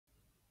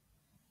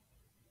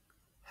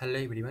Hello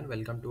everyone,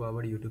 welcome to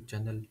our YouTube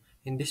channel.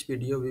 In this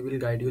video, we will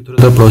guide you through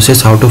the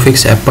process how to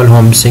fix Apple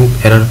Home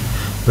Sync error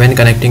when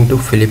connecting to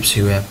Philips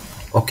Hue app.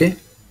 Okay,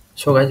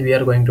 so guys, we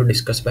are going to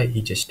discuss by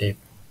each step.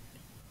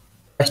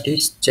 First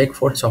is check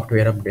for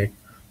software update.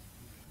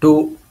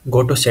 To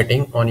go to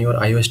setting on your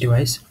iOS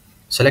device,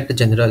 select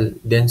general,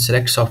 then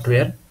select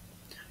software.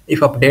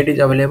 If update is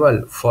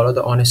available, follow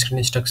the on-screen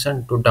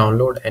instruction to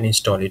download and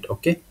install it.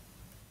 Okay.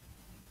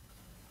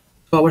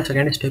 So our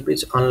second step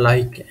is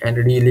unlink and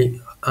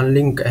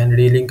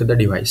relink the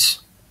device.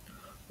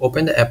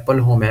 Open the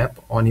Apple Home app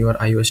on your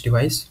iOS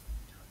device.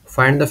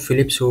 Find the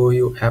Philips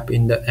Hue app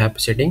in the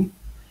app setting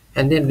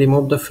and then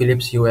remove the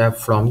Philips Hue app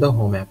from the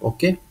Home app.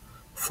 Okay.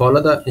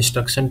 Follow the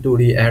instruction to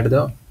re-add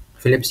the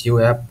Philips Hue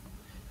app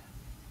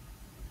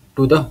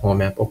to the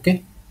Home app.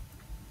 Okay.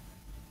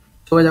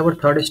 So as our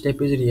third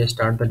step is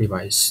restart the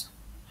device.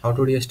 How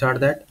to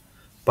restart that?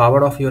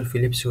 Power off your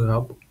Philips Hue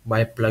Hub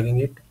by plugging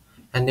it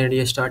and then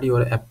restart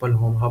your Apple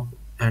Home Hub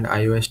and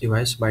iOS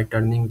device by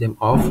turning them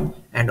off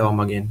and on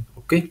again.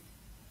 Okay.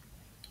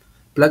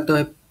 Plug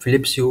the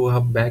Philips Hue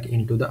Hub back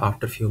into the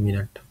after few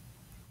minutes.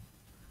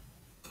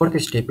 Fourth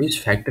step is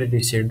factory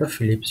reset the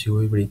Philips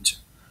Hue bridge.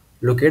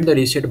 Locate the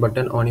reset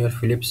button on your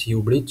Philips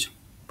Hue bridge.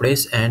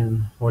 Press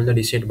and hold the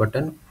reset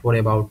button for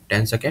about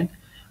 10 seconds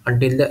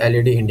until the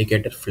LED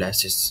indicator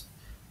flashes.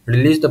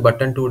 Release the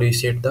button to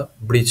reset the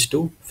bridge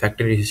to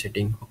factory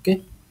resetting.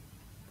 Okay.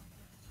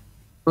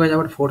 So as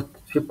our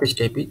fifth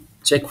step is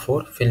check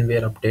for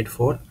firmware update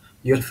for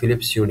your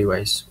Philips Hue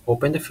device.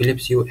 Open the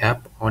Philips Hue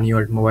app on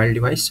your mobile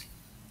device.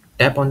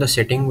 Tap on the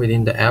setting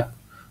within the app,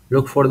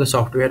 look for the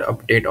software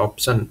update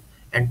option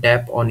and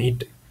tap on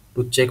it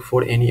to check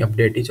for any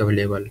update is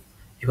available.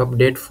 If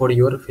update for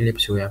your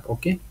Philips Hue app,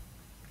 okay.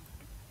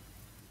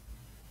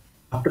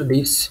 After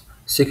this,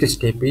 sixth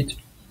step is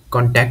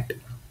contact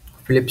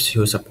Philips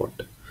Hue support.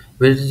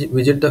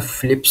 Visit the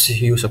Philips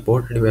Hue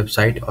support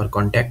website or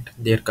contact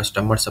their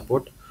customer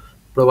support.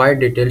 Provide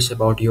details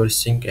about your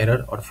sync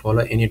error or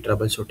follow any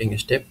troubleshooting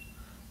step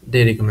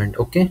they recommend,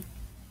 okay.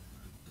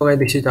 So guys,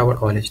 this is our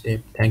all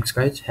step. Thanks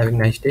guys. Having a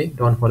nice day.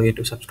 Don't forget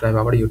to subscribe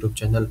our YouTube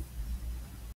channel.